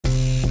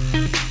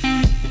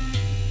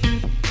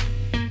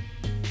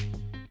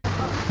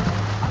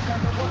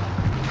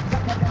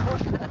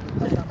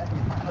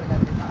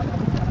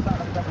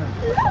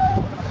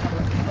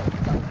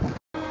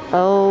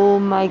Oh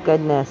my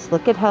goodness,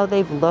 look at how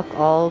they've looked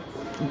all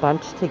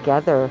bunched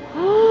together.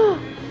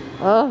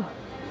 Oh,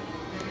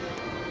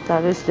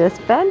 that is just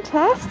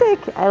fantastic.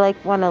 I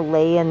like want to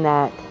lay in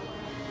that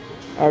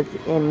as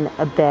in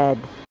a bed.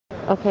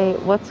 Okay,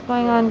 what's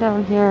going on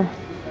down here?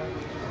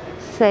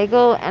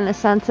 Sago and a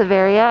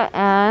Sansevieria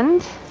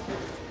and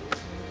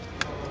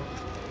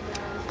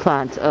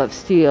Plant of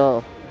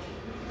Steel.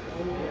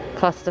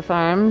 Costa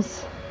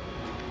Farms.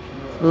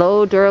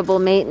 Low durable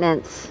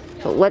maintenance.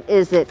 But what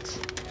is it?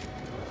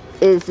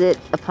 Is it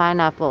a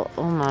pineapple?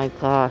 Oh my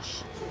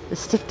gosh. The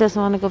stick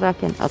doesn't want to go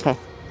back in. Okay.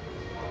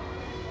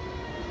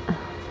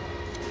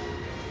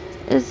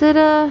 Is it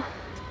a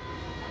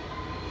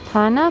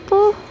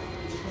pineapple?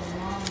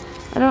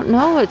 I don't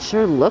know. It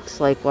sure looks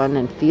like one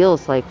and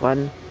feels like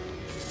one.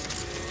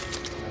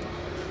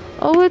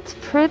 Oh, it's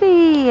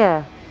pretty.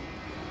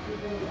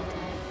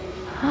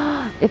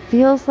 It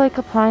feels like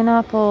a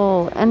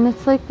pineapple. And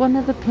it's like one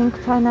of the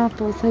pink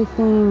pineapples, I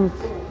think.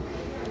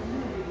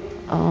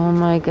 Oh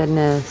my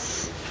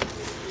goodness.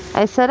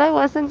 I said I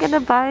wasn't going to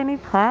buy any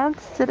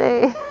plants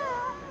today.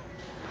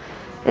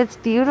 It's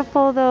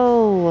beautiful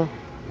though.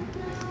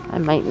 I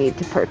might need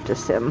to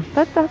purchase him,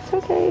 but that's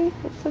okay.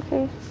 It's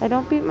okay. I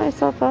don't beat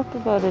myself up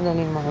about it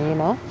anymore, you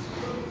know?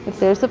 If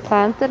there's a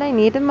plant that I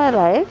need in my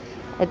life,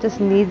 I just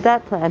need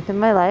that plant in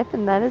my life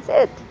and that is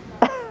it.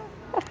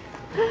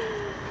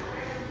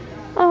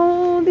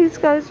 Oh, these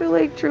guys are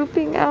like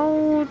drooping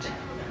out.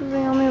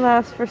 They only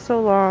last for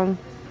so long.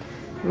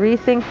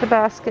 Rethink the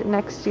basket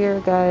next year,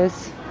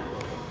 guys.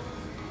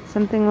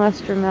 Something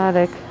less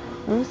dramatic.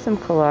 Oh, some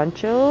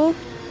Kalanchoe.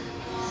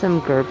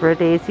 Some Gerbera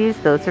daisies.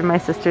 Those are my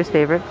sister's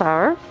favorite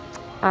flower.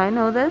 I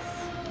know this.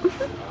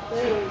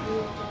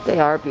 They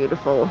are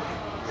beautiful.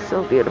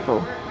 So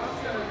beautiful.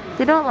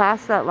 They don't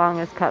last that long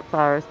as cut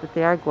flowers, but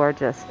they are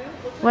gorgeous.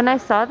 When I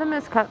saw them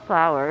as cut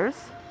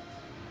flowers,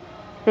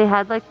 they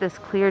had like this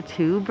clear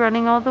tube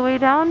running all the way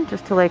down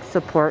just to like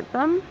support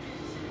them.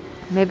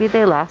 Maybe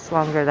they last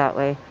longer that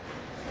way.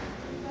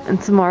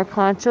 And some more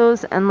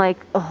Kalanchoes and like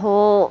a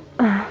whole,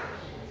 I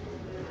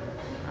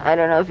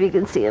don't know if you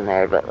can see in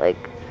there, but like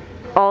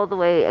all the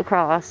way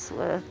across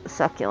with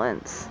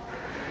succulents.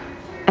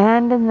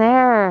 And in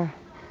there,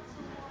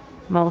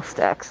 most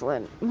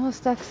excellent,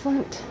 most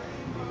excellent.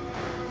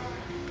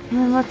 And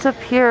then what's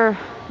up here?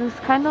 These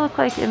kind of look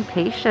like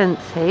impatiens,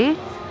 hey?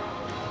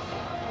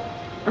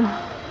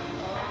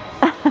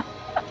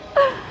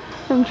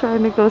 I'm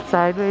trying to go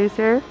sideways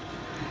here.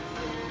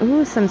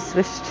 Ooh, some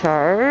Swiss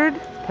chard.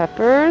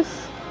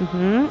 Peppers,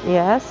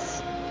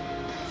 yes,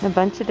 and a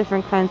bunch of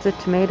different kinds of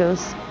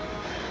tomatoes,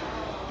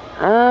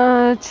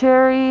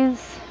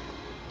 cherries,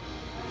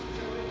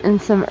 and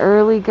some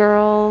early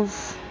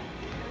girls,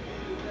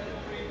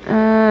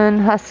 and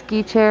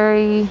husky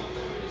cherry,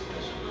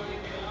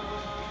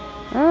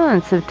 oh,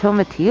 and some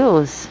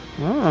tomatillos.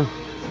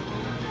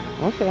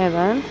 Oh, okay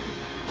then.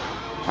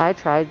 I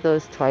tried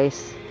those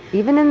twice.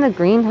 Even in the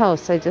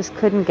greenhouse, I just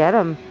couldn't get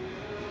them.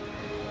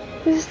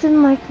 They just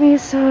didn't like me,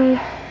 so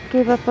I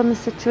gave up on the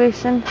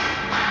situation.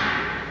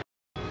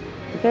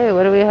 Okay,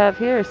 what do we have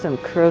here? Some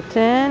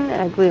croton,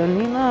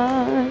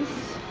 aglionemas.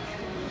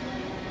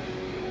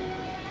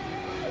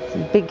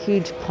 Some big,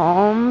 huge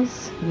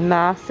palms.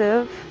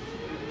 Massive.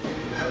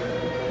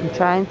 I'm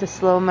trying to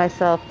slow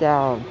myself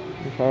down.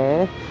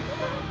 Okay.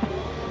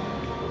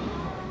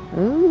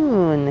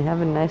 Ooh, and they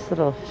have a nice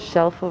little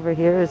shelf over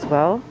here as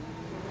well.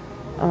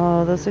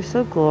 Oh, those are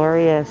so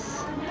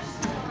glorious.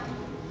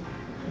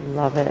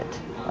 Love it.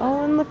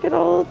 Oh, and look at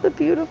all the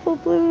beautiful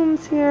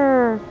blooms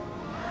here.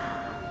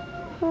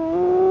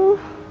 Oh,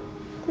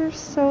 they're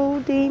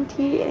so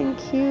dainty and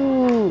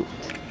cute.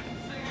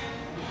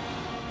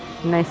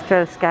 Nice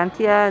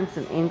Tradescantia and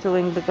some angel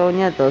wing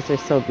begonia. Those are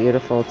so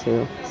beautiful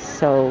too.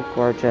 So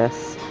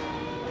gorgeous.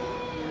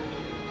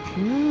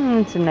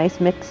 And some nice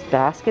mixed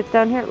baskets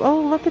down here.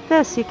 Oh, look at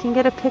this. You can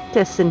get a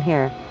pictus in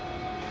here.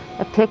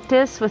 A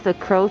pictus with a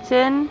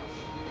croton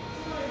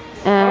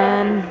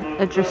and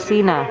a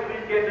dracaena.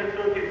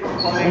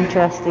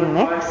 Interesting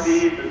mix.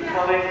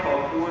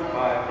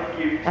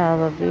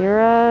 Aloe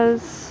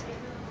veras.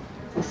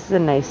 This is a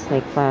nice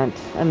snake plant.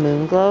 A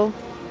moon glow.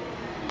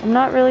 I'm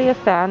not really a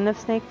fan of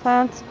snake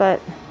plants,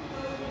 but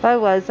if I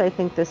was, I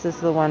think this is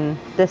the one.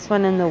 This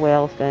one and the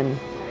whale fin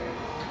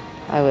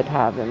I would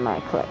have in my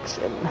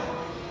collection.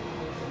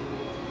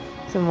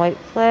 Some white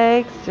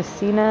flags,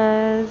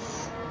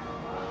 dracaenas,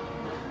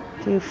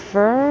 a few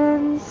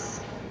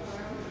ferns,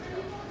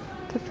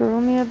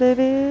 peperomia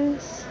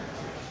babies.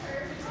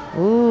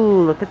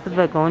 Ooh, look at the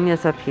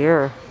begonias up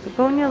here.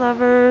 Begonia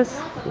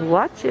lovers,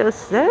 watch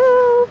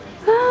yourself.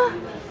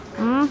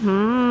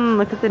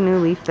 Look at the new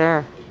leaf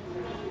there.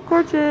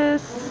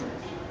 Gorgeous.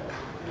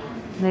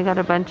 And they got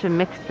a bunch of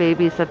mixed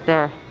babies up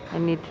there. I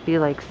need to be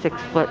like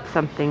 6 foot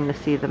something to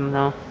see them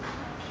though.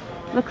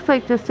 Looks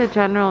like just a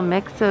general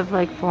mix of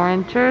like 4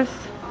 inchers.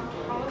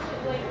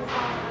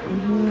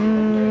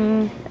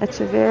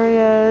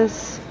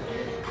 Echeverias.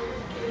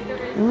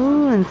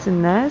 Ooh, and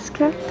some nice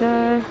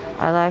cacti.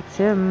 I liked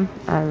him.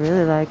 I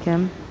really like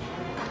him.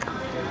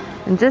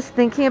 And just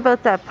thinking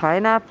about that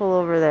pineapple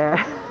over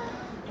there.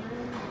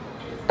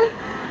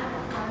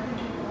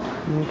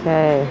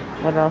 Okay,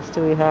 what else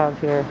do we have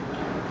here?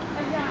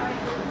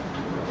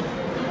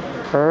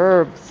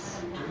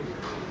 Herbs.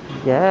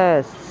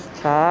 Yes,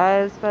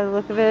 chives by the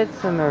look of it.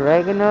 Some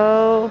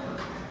oregano.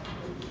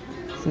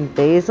 Some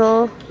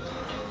basil.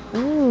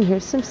 Ooh,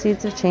 here's some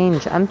seeds of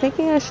change. I'm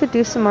thinking I should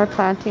do some more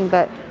planting,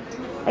 but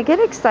I get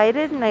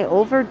excited and I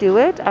overdo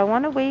it. I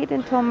want to wait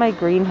until my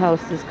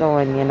greenhouse is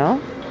going, you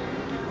know?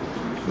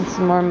 And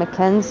some more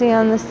Mackenzie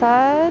on the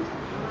side.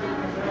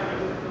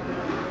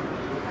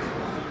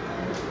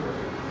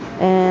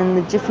 And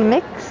the Jiffy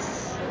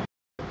Mix.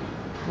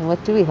 And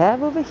what do we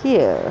have over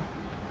here?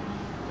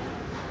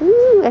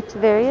 Ooh,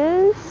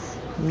 Echeverias.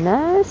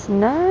 Nice,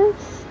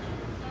 nice.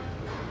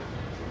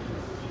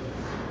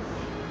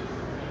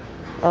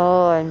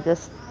 Oh, I'm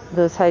just,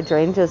 those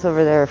hydrangeas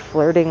over there are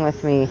flirting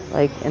with me,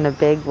 like in a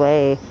big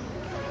way.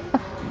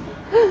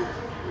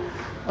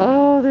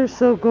 Oh, they're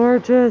so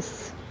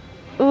gorgeous.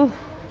 Ooh,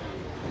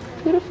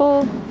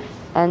 beautiful.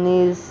 And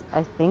these,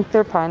 I think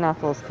they're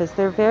pineapples because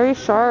they're very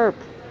sharp.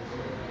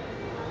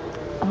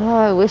 Oh,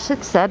 I wish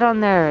it said on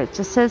there. It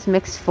just says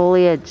mixed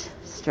foliage.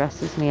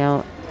 Stresses me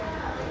out.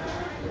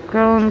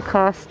 Grown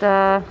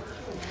Costa.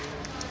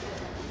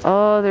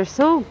 Oh, they're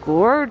so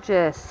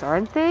gorgeous,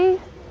 aren't they?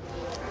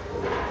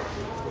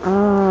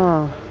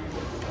 Oh,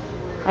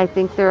 I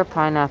think they're a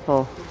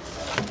pineapple.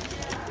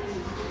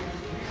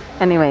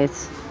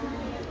 Anyways.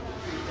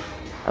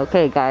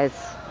 Okay, guys.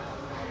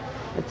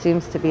 It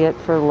seems to be it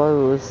for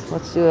Lowe's.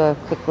 Let's do a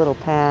quick little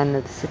pan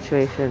of the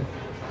situation.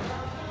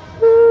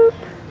 Whoop.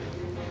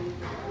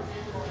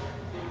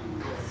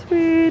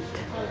 Sweet.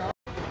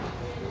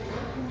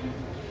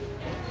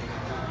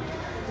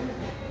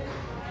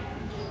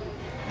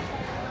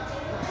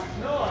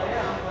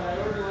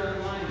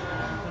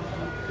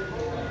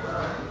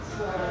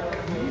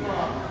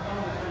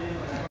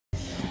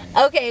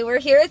 Okay, we're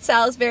here at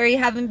Salisbury.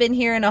 Haven't been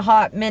here in a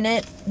hot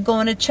minute.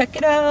 Going to check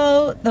it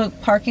out. The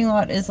parking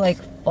lot is like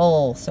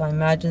full, so I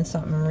imagine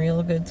something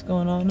real good's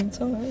going on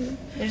inside.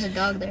 There's a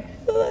dog there.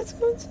 Oh, let's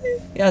go and see.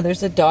 Yeah,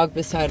 there's a dog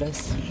beside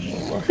us.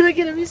 Look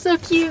at him, he's so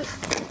cute.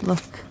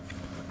 Look.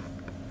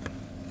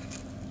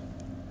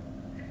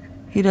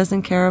 He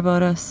doesn't care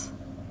about us.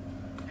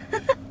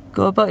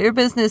 Go about your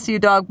business, you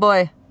dog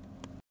boy.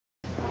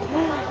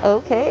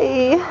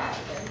 Okay.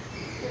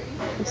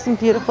 There's some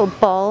beautiful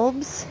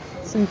bulbs.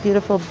 Some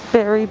beautiful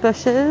berry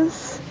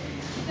bushes.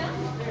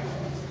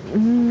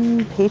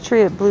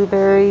 Patriot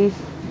blueberry,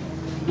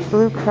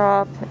 blue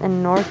crop,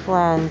 and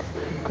Northland.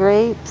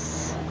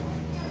 Grapes.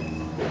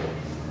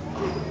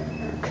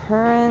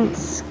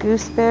 Currants,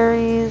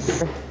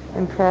 gooseberries.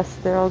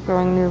 Impressed, they're all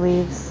growing new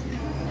leaves.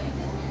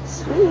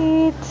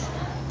 Sweet.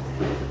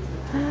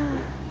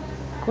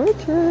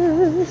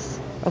 Gorgeous.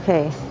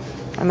 Okay,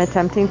 I'm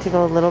attempting to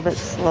go a little bit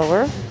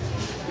slower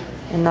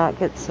and not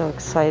get so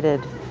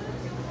excited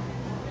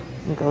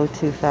and go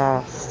too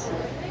fast.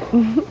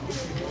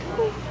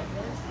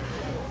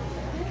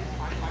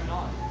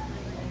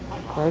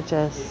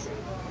 Gorgeous.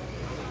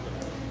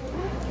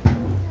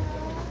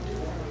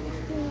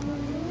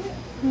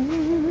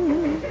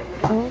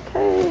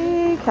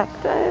 Okay,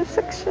 cacti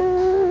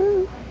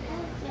section.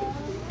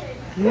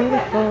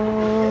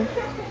 Beautiful.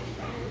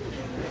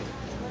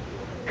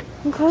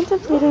 I'm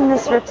contemplating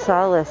this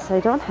Ripsalis. I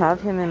don't have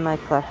him in my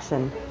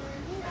collection.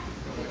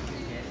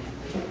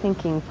 I'm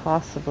thinking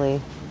possibly.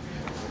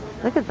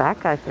 Look at that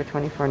guy for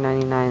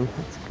 $24.99.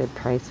 That's a good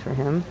price for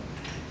him.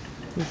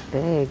 He's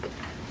big.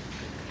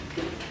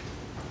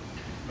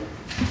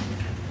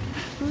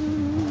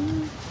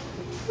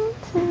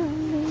 Tell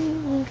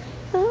me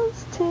with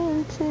those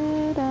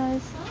tinted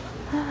eyes.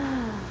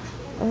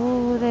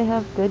 Oh, they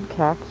have good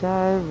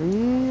cacti.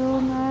 Real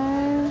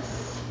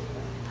nice.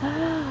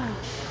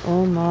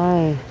 Oh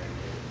my.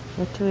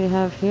 What do we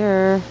have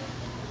here?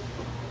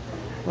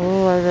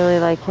 Oh, I really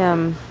like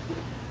him.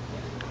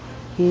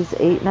 He's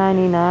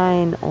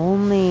 $8.99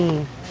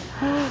 only.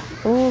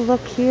 Oh,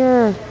 look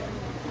here.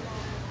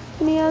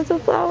 And he has a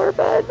flower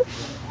bed.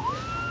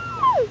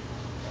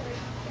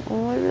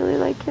 Oh, I really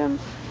like him.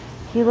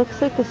 He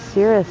looks like a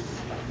cirrus.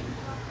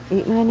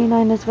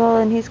 $8.99 as well,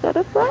 and he's got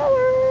a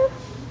flower.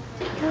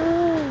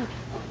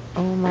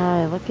 Oh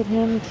my, look at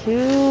him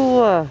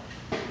too.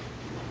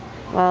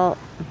 Well,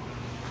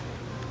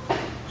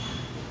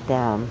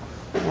 damn.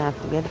 I'm gonna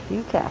have to get a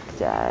few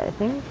cacti, I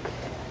think.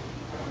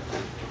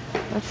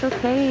 That's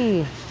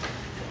okay.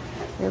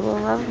 They will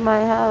love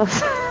my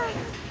house.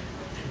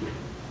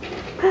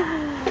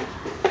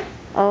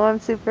 Oh, I'm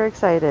super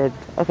excited.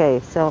 Okay,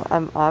 so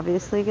I'm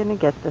obviously going to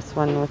get this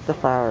one with the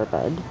flower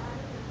bud.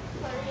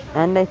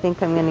 And I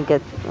think I'm going to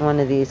get one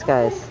of these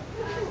guys.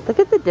 Look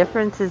at the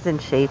differences in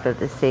shape of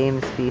the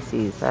same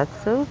species.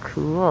 That's so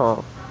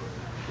cool.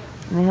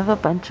 And they have a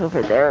bunch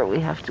over there we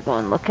have to go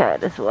and look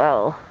at as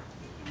well.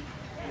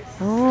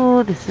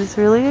 Oh, this is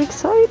really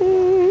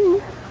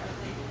exciting.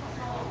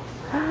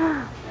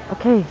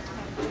 Okay.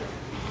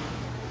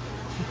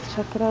 Let's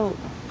check it out.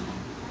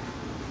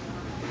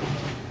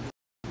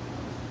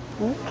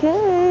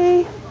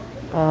 Okay.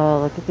 Oh,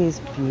 look at these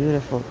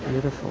beautiful,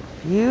 beautiful,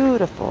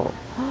 beautiful.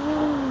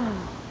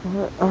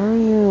 What are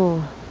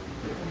you?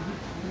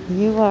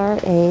 You are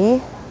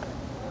a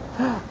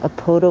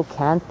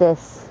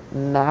Podocanthus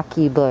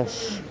Mackie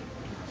bush.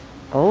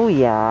 Oh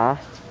yeah.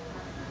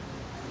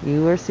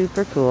 You are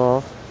super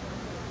cool.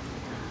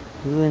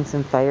 Ooh, and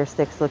some fire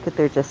sticks. Look at,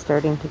 they're just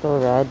starting to go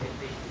red.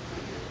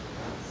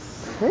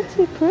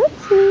 Pretty,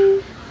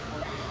 pretty.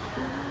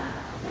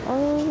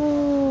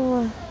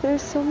 Oh,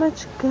 there's so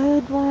much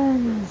good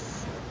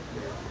ones.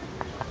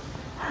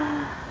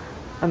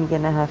 I'm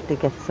gonna have to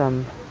get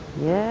some.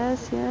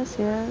 Yes, yes,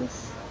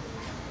 yes.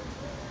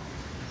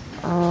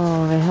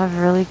 Oh, they have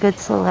really good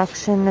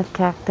selection of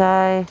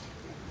cacti.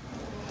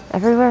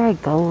 Everywhere I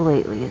go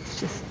lately, it's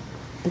just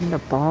been the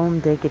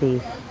bomb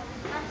diggity.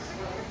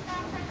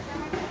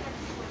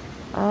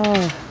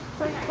 Oh,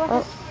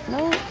 oh,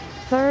 no,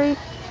 sorry.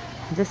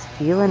 I'm just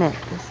feeling it,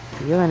 just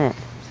feeling it.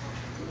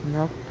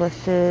 Milk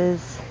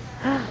bushes.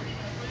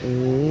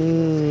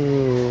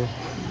 Ooh.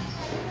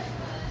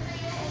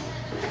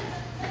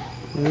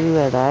 Ooh,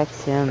 I like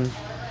him.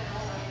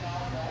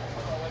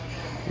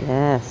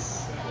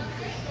 Yes.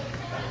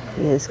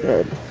 He is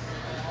good.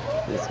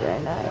 He's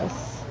very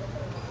nice.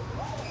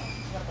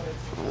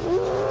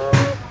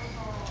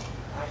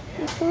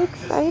 I'm so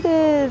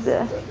excited. I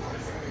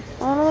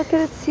want to look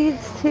at its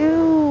seeds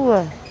too.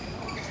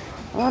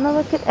 I want to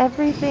look at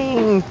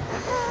everything.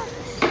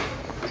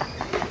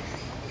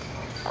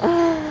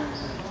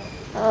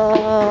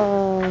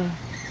 Oh,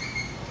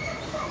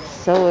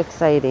 so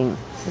exciting.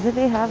 What do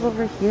they have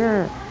over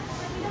here?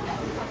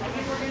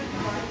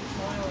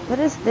 What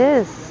is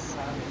this?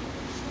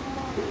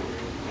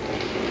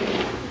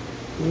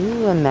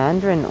 Ooh, a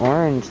mandarin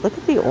orange. Look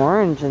at the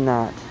orange in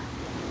that.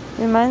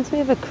 It reminds me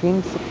of a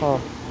creamsicle.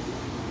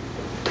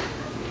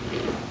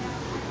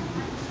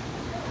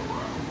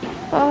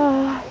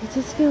 Oh, it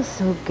just feels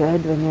so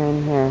good when you're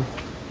in here.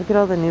 Look at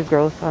all the new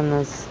growth on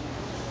those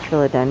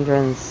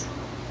philodendrons.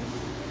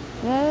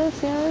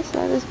 Yes, yes,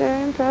 that is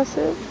very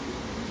impressive.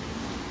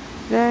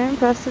 Very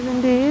impressive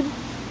indeed.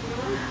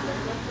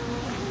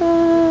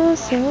 Oh,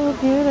 so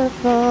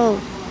beautiful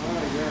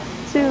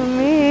to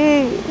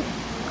me.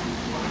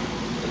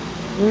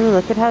 Ooh,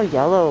 look at how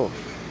yellow.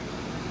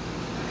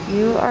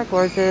 You are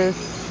gorgeous.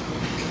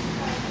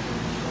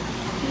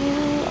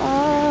 You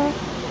are...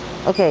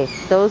 Okay,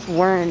 those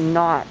were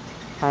not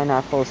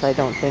pineapples, I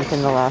don't think,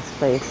 in the last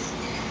place.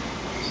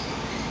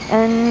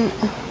 And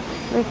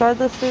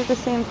regardless, they're the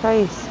same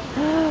price.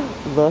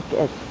 Look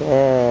at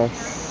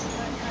this.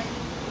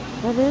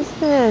 What is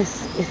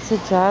this? It's a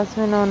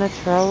jasmine on a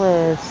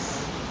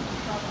trellis.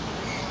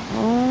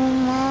 Oh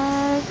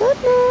my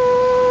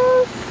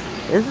goodness.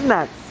 Isn't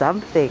that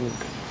something?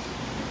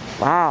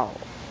 Wow.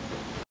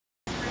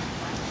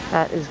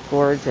 That is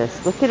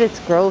gorgeous. Look at its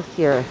growth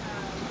here.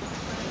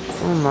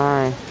 Oh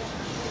my.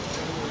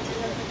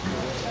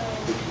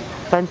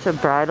 Bunch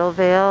of bridal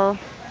veil.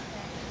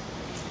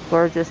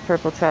 Gorgeous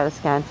purple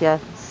tradescantia.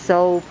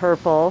 So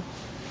purple.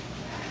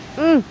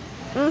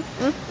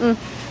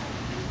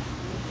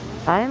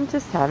 I am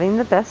just having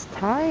the best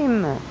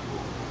time.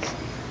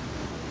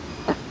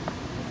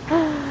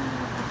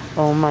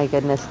 Oh my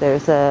goodness,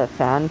 there's a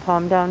fan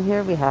palm down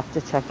here. We have to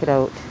check it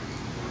out.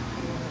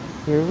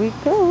 Here we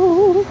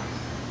go.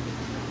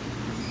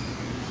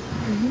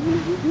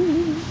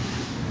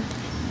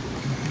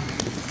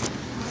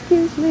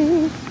 Excuse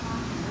me.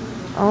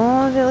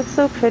 Oh, they look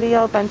so pretty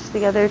all bunched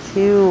together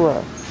too.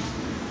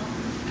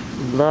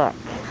 Look.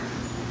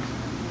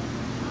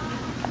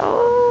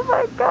 Oh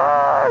my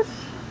gosh.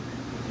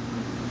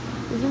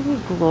 Isn't he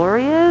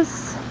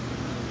glorious?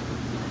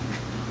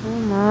 Oh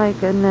my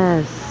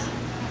goodness.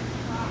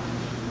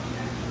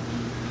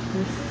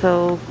 He's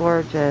so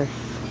gorgeous.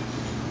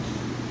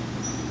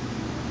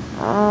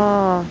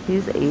 Oh,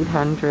 he's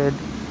 800.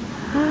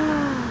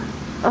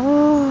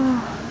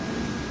 Oh.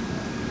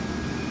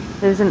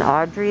 There's an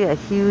Audrey, a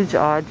huge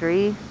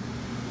Audrey.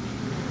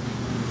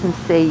 Some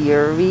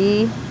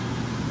Sayuri.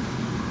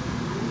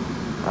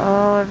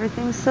 Oh,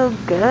 everything's so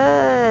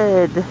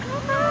good.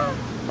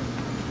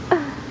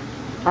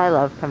 I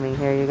love coming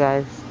here, you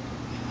guys.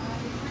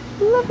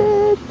 Love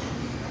it.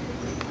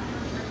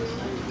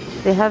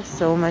 They have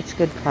so much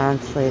good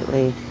plants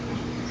lately.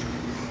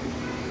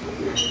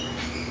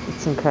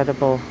 It's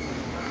incredible.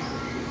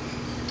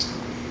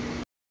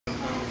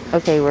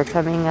 Okay, we're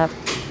coming up.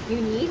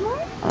 You need more?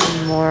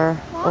 On more.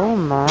 Oh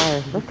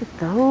my, look at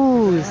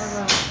those.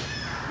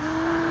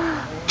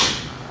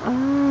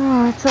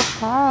 Oh, it's a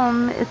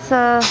palm. It's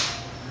a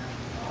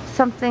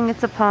something.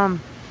 It's a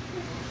palm.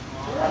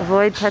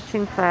 Avoid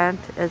touching plant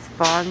as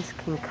fawns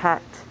can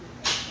cut.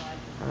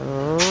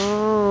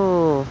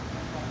 Oh,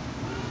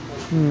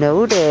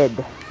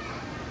 noted.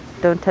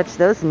 Don't touch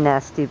those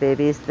nasty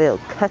babies. They'll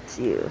cut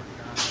you.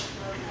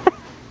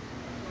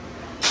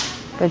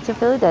 Bunch of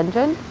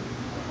philodendron.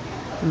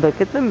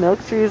 Look at the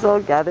milk trees all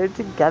gathered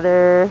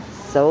together.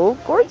 So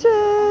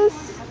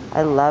gorgeous.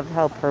 I love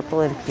how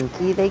purple and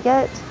pinky they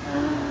get.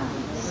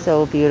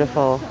 So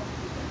beautiful.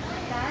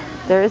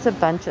 There is a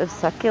bunch of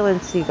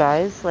succulents, you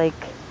guys. Like,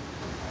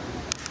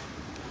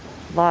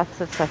 lots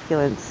of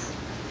succulents.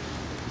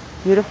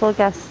 Beautiful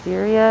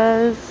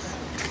gasterias.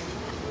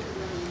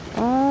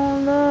 Oh,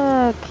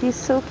 look. He's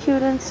so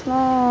cute and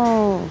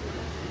small.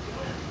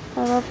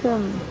 I love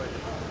him.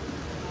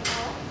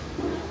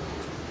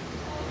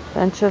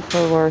 Bunch of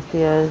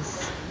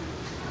Haworthias.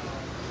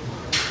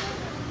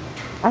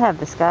 I have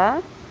this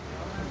guy.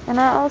 And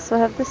I also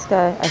have this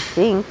guy, I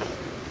think.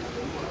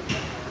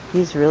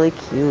 He's really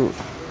cute.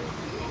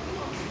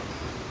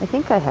 I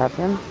think I have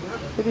him.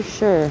 Pretty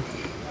sure.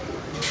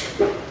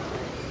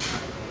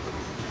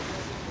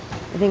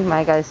 I think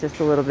my guy's just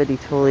a little bit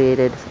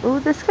exfoliated. Oh,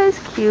 this guy's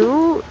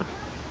cute.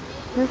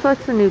 There's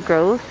lots of new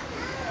growth.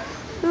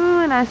 Ooh,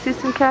 and I see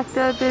some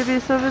cacti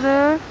babies over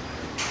there.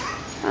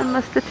 I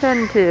must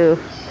attend to.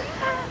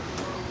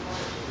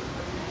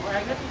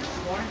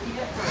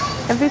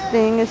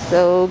 Everything is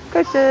so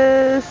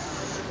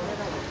gorgeous.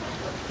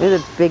 Look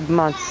at the big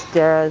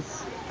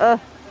monsteras. Oh,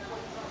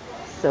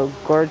 so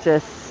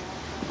gorgeous.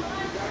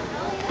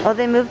 Oh,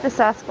 they moved the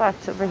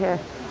Sasquatch over here.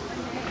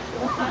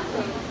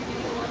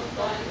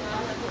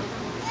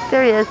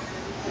 There he is.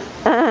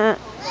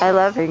 I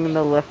love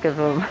the look of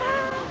him.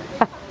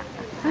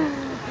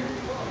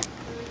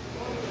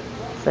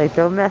 It's like,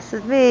 don't mess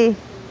with me.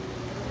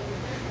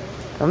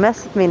 Don't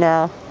mess with me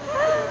now.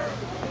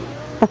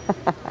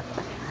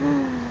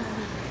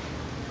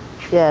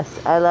 Yes,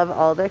 I love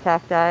all their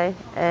cacti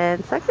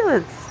and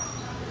succulents.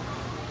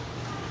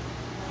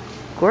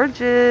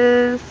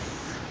 Gorgeous.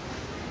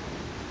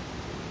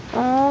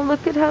 Oh,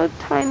 look at how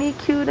tiny,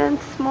 cute, and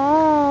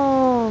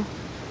small.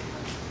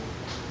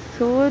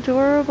 So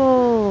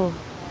adorable.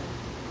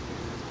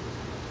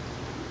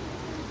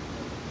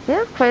 They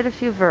have quite a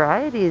few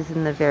varieties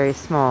in the very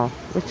small,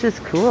 which is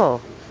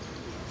cool.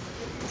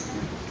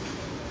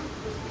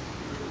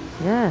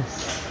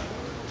 Yes.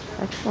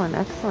 Excellent,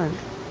 excellent.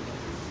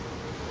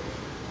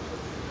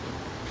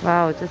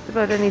 Wow, just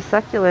about any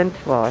succulent.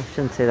 Well, I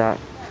shouldn't say that.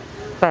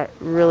 But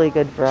really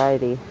good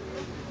variety.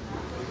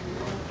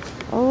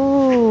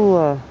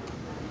 Oh.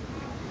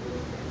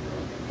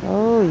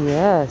 Oh,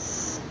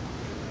 yes.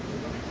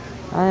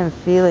 I am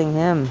feeling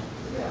him.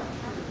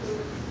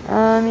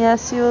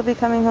 Yes, you will be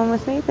coming home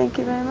with me. Thank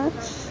you very much.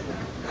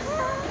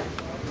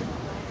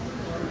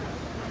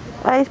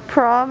 I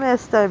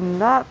promised I'm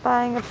not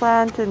buying a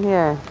plant in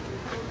here.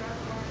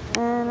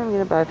 And I'm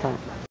gonna buy a plant.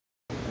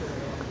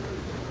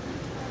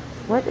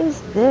 What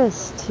is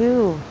this,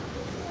 too?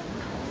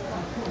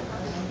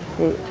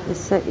 Okay,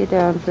 just set you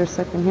down for a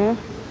second here.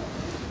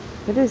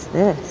 What is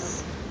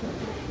this?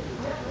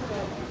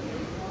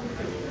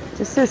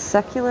 This is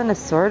succulent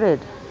assorted.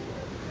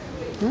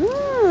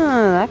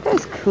 That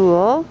guy's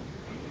cool.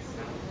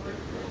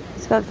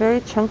 He's got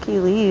very chunky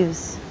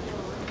leaves.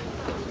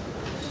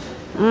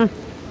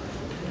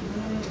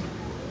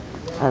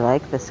 I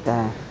like this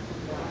guy.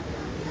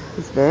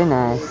 He's very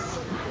nice.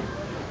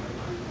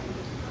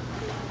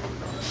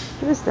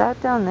 What is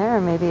that down there?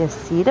 Maybe a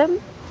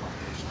sedum?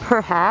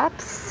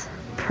 Perhaps?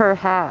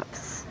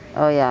 Perhaps.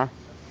 Oh yeah.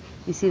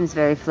 He seems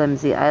very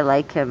flimsy. I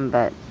like him,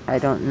 but I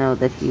don't know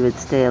that he would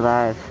stay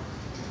alive.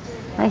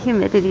 My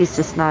humidity is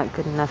just not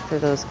good enough for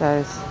those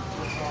guys.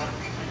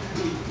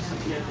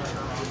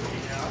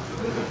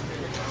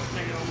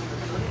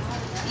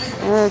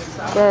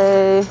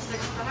 Okay.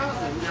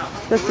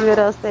 Let's see what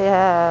else they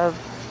have.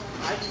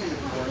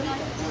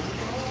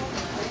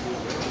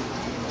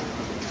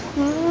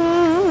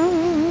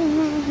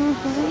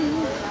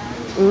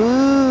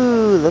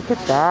 Ooh, look at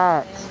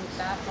that.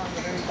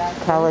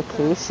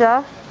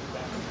 Calicacia.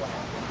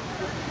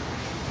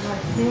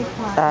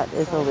 That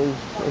is a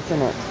leaf,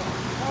 isn't it?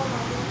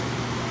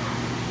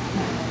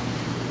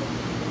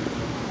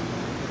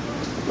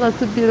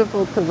 Lots of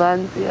beautiful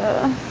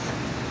Tavansias.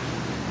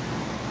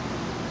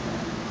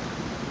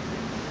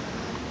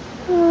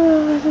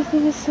 Oh,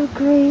 everything is so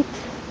great.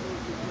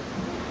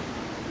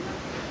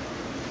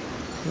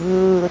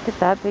 Ooh, look at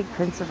that big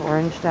Prince of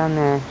Orange down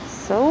there.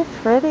 So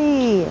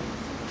pretty.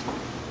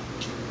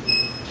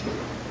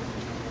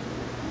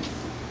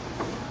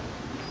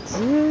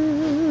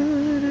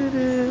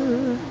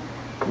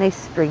 Nice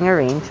spring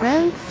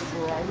arrangements.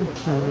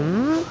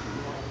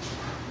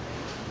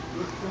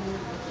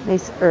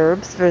 Nice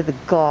herbs for the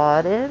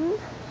garden.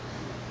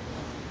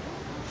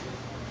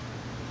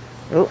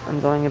 Oh, I'm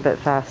going a bit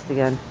fast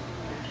again.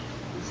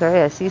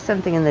 Sorry, I see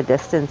something in the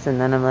distance and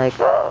then I'm like,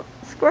 oh,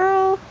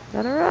 squirrel,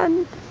 gotta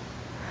run.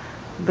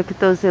 Look at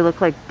those, they look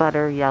like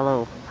butter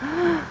yellow.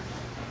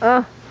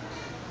 Oh,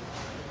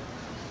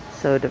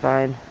 so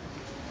divine.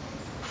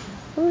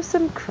 Oh,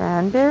 some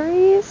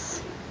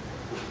cranberries.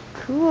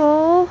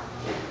 Cool.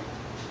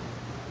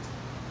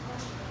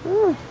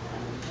 Ooh.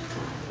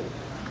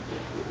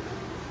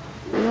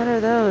 What are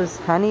those?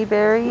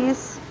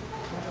 Honeyberries?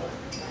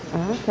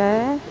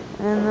 Okay.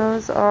 And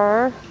those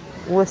are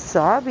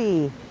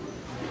wasabi.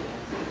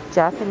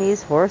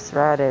 Japanese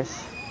horseradish.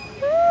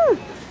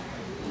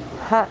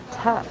 Hot,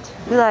 hot.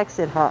 Who likes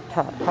it hot,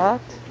 hot,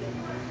 hot?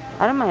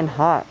 I don't mind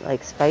hot,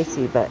 like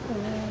spicy, but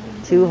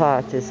too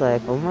hot is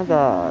like, oh my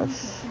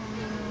gosh.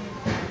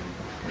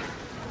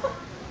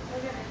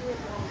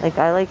 Like,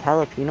 I like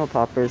jalapeno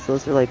poppers.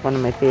 Those are like one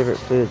of my favorite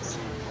foods.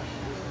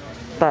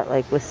 But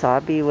like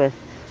wasabi with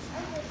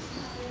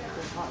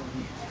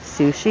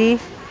sushi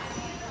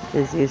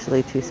is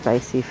usually too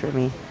spicy for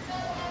me.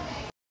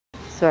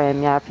 Sorry,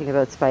 I'm yapping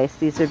about spice.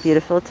 These are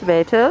beautiful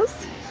tomatoes.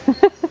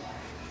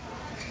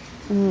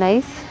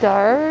 Nice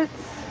starts.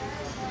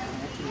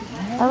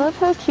 I love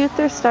how cute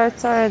their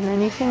starts are, and then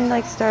you can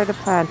like start a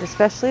plant,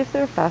 especially if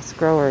they're a fast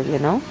grower, you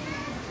know?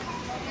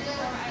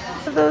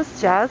 Those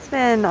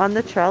jasmine on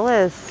the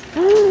trellis.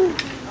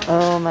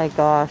 Oh my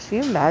gosh,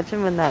 can you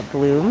imagine when that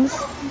blooms?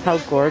 How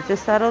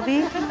gorgeous that'll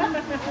be.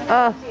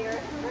 Oh.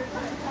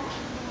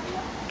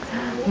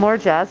 More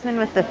jasmine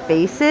with the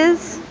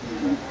faces.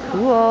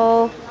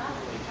 Cool.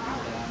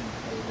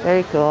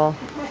 Very cool.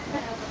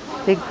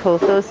 Big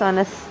pothos on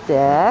a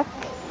stick.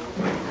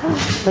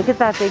 Look at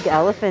that big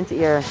elephant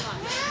ear.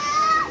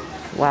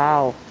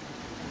 Wow.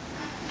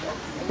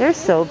 They're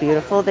so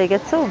beautiful. They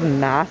get so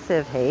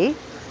massive, hey?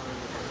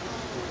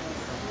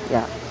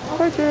 Yeah,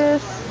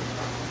 gorgeous.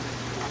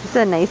 It's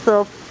a nice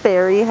little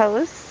fairy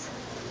house.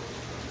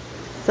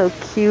 So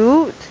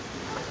cute.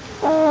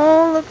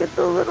 Oh, look at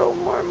the little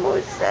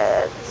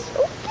marmosets.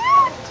 So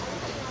cute.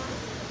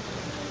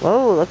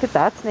 Whoa, look at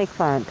that snake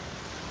plant.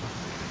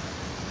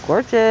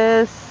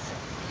 Gorgeous.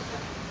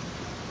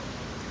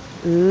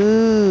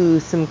 Ooh,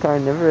 some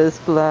carnivorous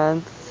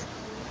plants.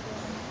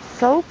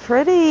 So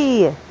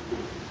pretty.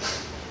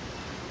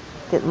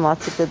 Getting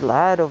lots of good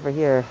light over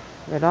here.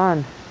 Right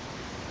on.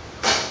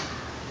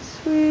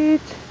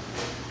 Sweet.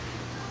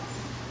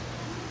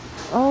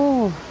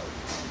 Oh,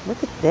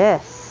 look at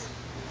this.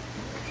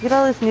 Look at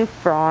all these new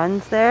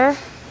fronds there.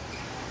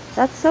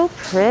 That's so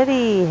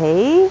pretty,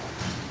 hey?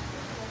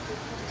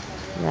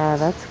 Yeah,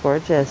 that's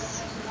gorgeous.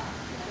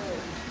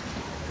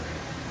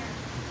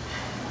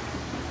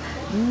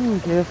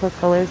 Beautiful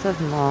colors of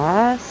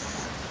moss.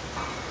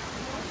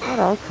 Got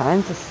all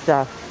kinds of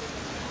stuff.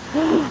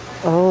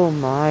 Oh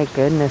my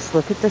goodness,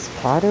 look at this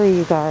pottery,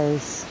 you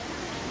guys.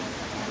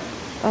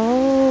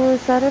 Oh,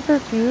 is that ever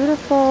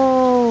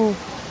beautiful?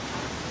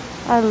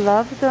 I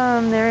love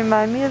them. They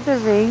remind me of the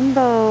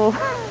rainbow.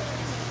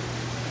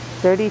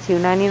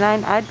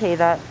 $32.99. I'd pay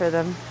that for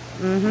them.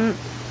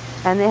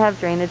 And they have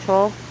drainage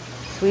hole.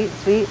 Sweet,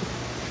 sweet.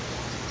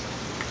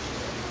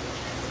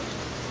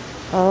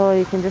 Oh,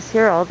 you can just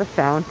hear all the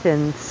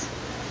fountains.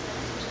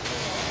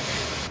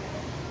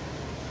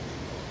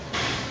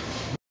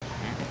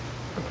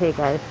 Okay,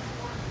 guys.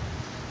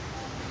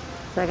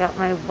 So I got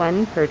my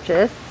one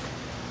purchase.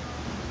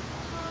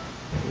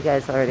 You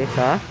guys already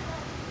saw.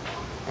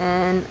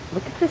 And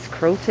look at this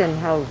croton,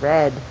 how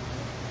red.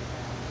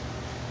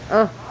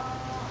 Oh,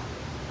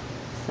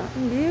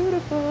 something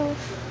beautiful.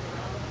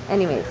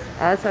 Anyways,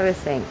 as I was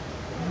saying,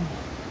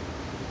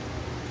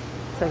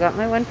 so I got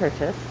my one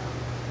purchase.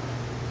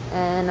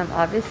 And I'm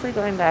obviously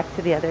going back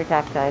to the other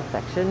cacti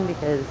section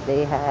because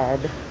they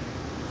had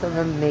some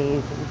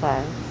amazing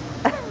plants.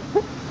 And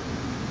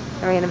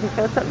we're going to pick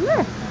out something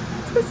there.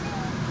 Let's go see.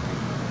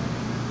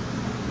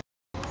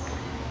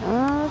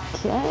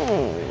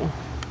 Okay.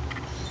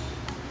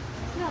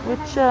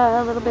 Which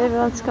little baby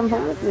wants to come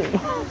home with me?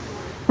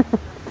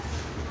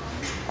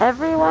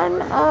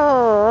 Everyone?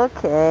 Oh,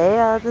 okay.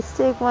 I'll just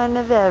take one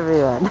of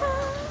everyone.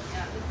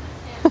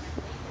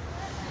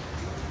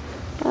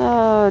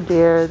 Oh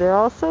dear, they're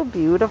all so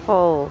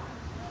beautiful.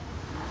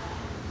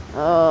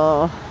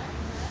 Oh,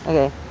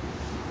 okay.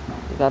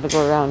 We gotta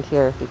go around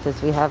here because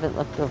we haven't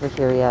looked over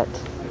here yet.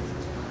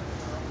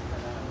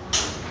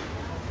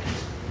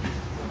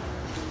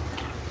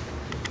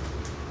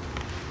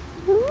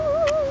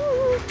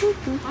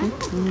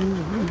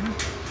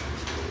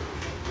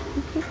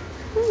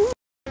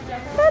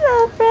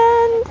 Hello,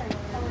 friend.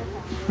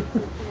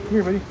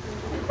 Here, buddy.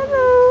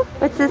 Hello.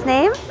 What's his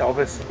name?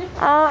 Elvis.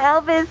 Oh,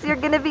 Elvis, you're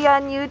gonna be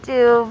on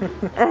YouTube.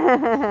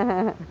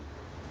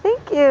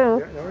 Thank you.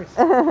 Yeah, no worries.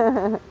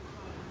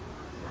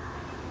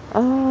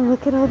 Oh,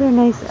 look at all their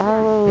nice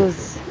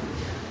aloes.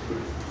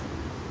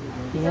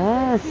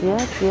 Yes,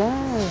 yes,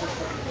 yes.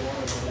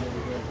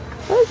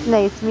 It was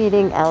nice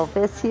meeting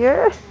Elvis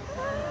here.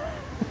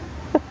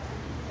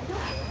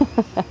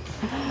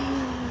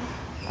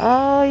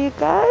 Oh, you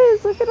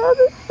guys, look at all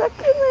the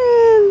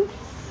succulents.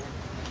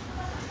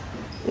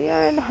 We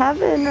are in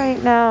heaven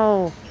right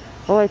now.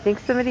 Oh, I think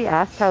somebody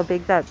asked how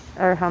big that,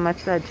 or how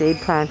much that jade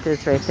plant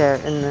is right there.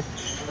 And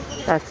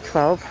that's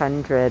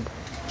 $1,200.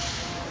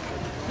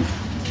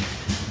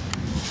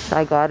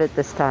 I got it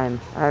this time.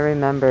 I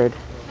remembered.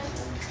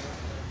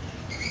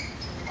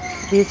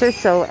 These are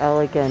so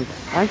elegant.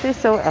 Aren't they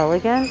so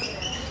elegant?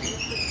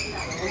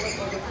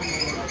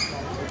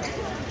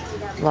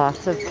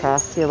 Lots of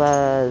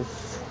cassulas.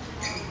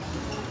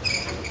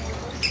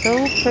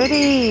 So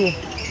pretty.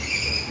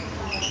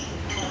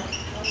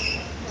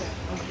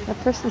 That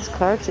person's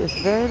cart is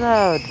very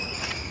loud.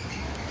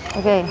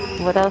 Okay,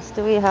 what else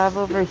do we have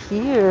over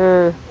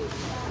here?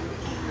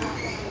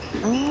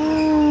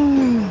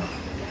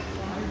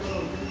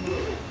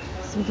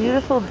 Some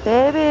beautiful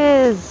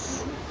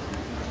babies.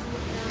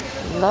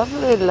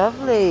 Lovely,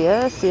 lovely.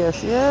 Yes,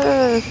 yes,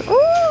 yes.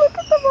 Oh, look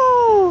at them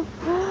all.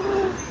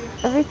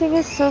 Everything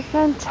is so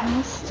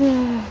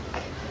fantastic.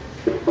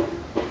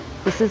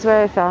 This is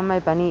where I found my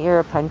bunny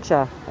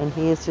Irapuncha, and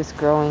he is just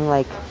growing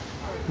like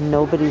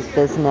nobody's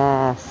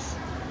business.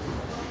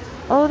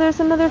 Oh, there's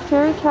another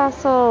fairy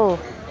castle.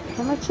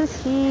 How much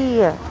is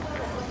he?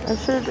 I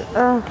should,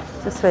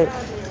 just wait.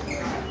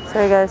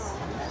 Sorry guys,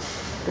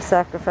 to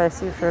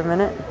sacrifice you for a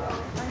minute.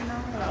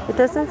 It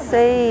doesn't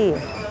say.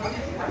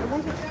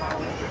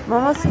 I'm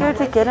almost scared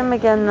to get him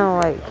again though,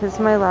 like, because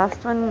my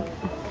last one,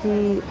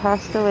 he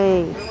passed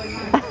away.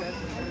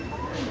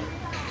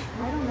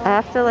 I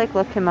have to like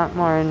look him up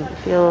more and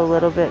feel a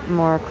little bit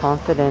more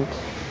confident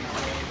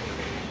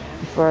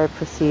before I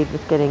proceed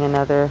with getting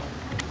another.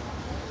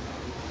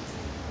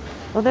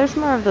 Oh, there's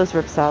more of those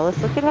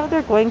Ripsalis. Look at how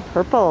they're going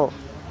purple.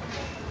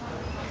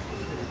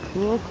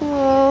 Cool,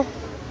 cool.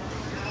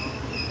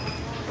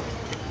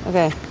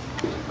 Okay.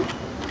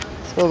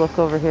 Let's go look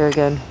over here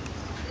again.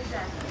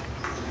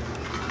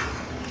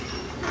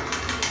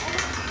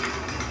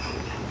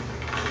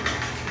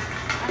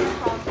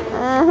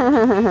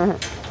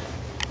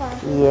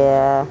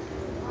 Yeah.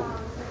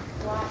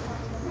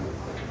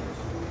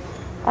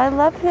 I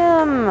love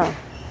him.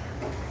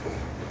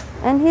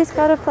 And he's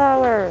got a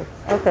flower.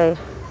 Okay.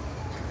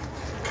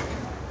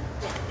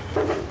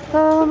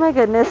 Oh my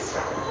goodness.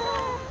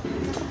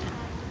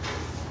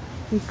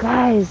 You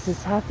guys,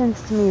 this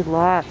happens to me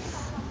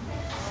lots.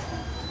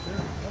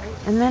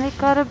 And then it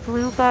got a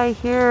blue guy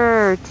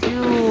here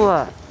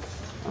too.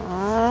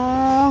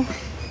 Oh.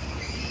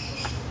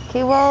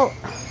 Okay, well,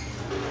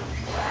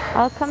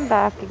 I'll come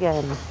back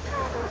again.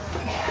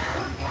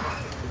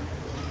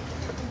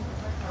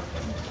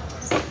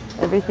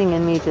 Everything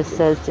in me just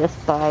says,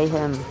 just buy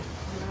him.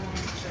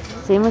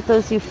 Same with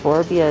those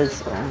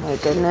euphorbias. Oh my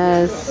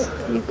goodness.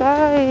 You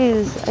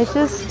guys,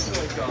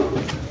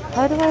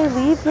 how do I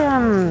leave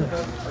him?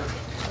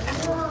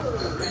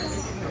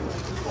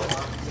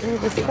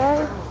 This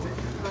guy?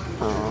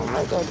 Oh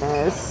my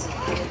goodness.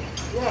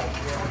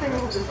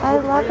 I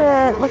love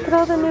it. Look at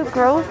all the new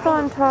growth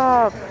on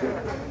top.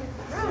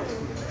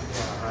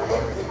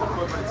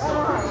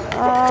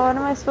 Oh, what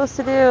am I supposed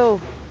to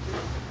do?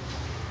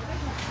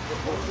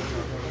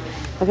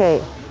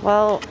 Okay,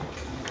 well,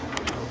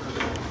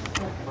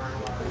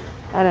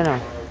 I don't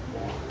know.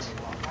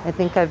 I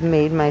think I've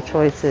made my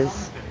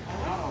choices.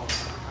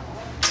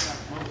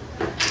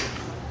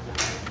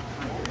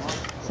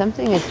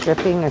 Something is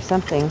dripping or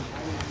something.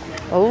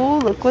 Oh,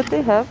 look what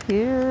they have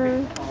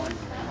here.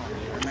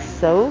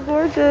 So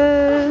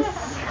gorgeous.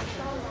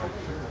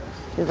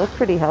 They look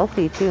pretty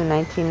healthy too.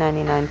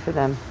 $19.99 for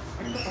them.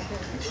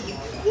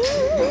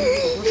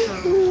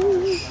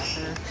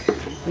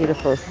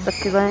 Beautiful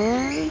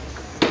succulents.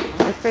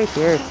 Look right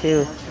here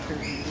too.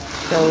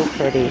 So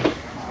pretty.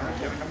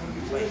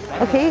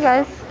 Okay, you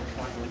guys.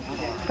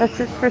 That's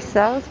it for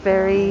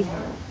Salisbury.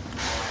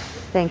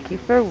 Thank you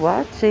for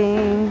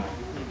watching.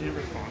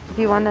 If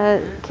you want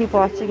to keep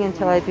watching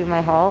until I do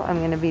my haul, I'm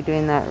going to be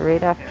doing that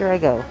right after I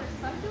go.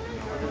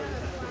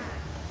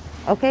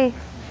 Okay.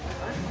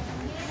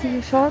 See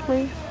you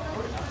shortly.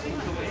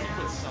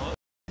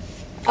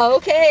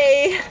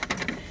 Okay.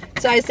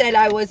 So I said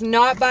I was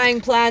not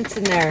buying plants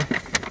in there.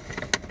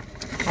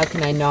 How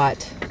can I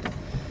not?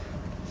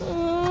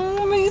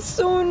 Oh, he's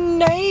so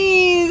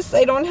nice.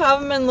 I don't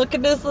have him, and look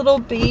at his little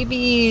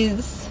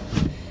babies.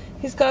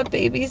 He's got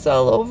babies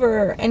all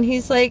over, and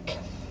he's like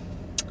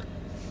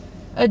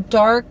a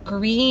dark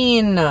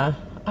green.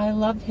 I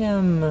love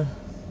him.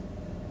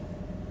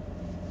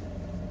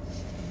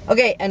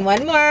 Okay, and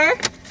one more.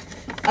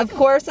 Of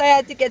course, I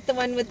had to get the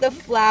one with the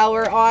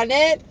flower on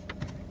it.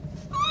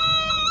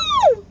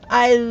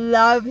 I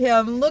love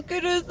him. Look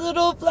at his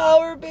little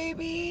flower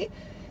baby.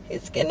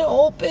 It's gonna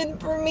open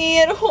for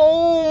me at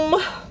home.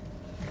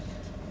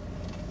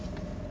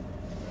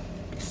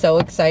 So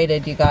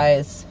excited, you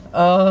guys.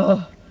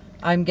 Oh,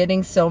 I'm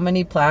getting so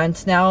many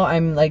plants now.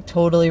 I'm like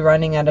totally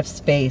running out of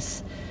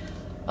space.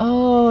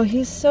 Oh,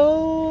 he's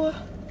so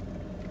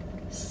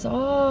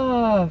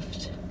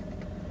soft.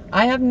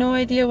 I have no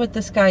idea what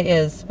this guy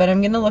is, but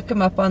I'm gonna look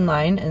him up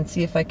online and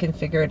see if I can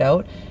figure it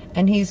out.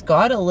 And he's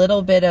got a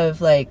little bit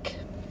of like,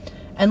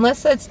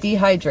 unless that's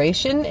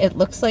dehydration, it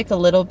looks like a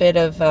little bit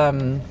of,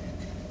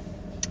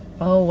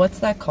 oh, what's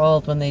that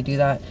called when they do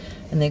that?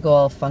 And they go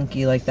all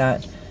funky like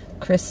that.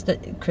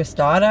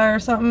 Cristata or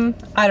something?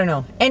 I don't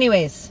know.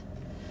 Anyways,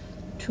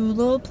 2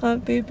 little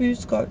plant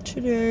babies got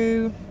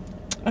today.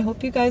 I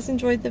hope you guys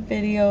enjoyed the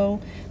video.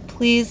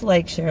 Please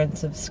like, share, and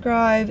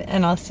subscribe,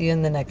 and I'll see you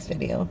in the next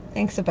video.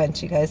 Thanks a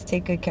bunch, you guys.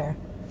 Take good care.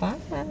 Bye.